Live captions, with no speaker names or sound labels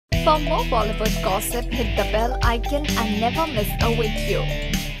For more Bollywood gossip, hit the bell icon and never miss a video.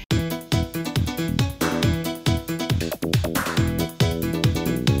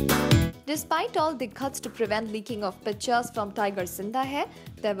 Despite all the cuts to prevent leaking of pictures from Tiger Zinda hai,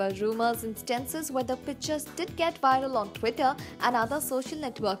 there were rumors instances where the pictures did get viral on Twitter and other social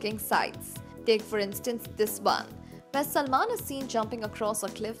networking sites. Take for instance this one, where Salman is seen jumping across a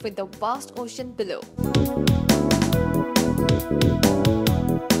cliff with the vast ocean below.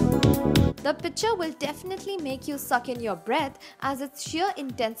 The picture will definitely make you suck in your breath as its sheer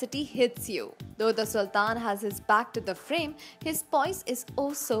intensity hits you. Though the Sultan has his back to the frame, his poise is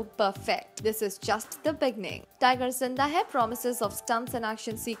oh so perfect. This is just the beginning. Tiger Zinda hai promises of stunts and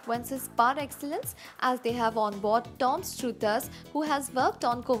action sequences par excellence as they have on board Tom Struthers, who has worked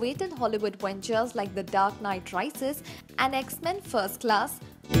on coveted Hollywood ventures like The Dark Knight Rises and X-Men First Class.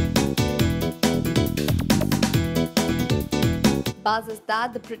 Buzz is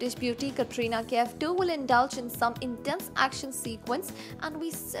that the British beauty Katrina Kaif too will indulge in some intense action sequence, and we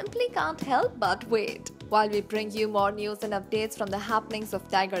simply can't help but wait. While we bring you more news and updates from the happenings of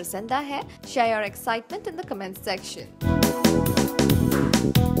Tiger Zinda hai, share your excitement in the comments section.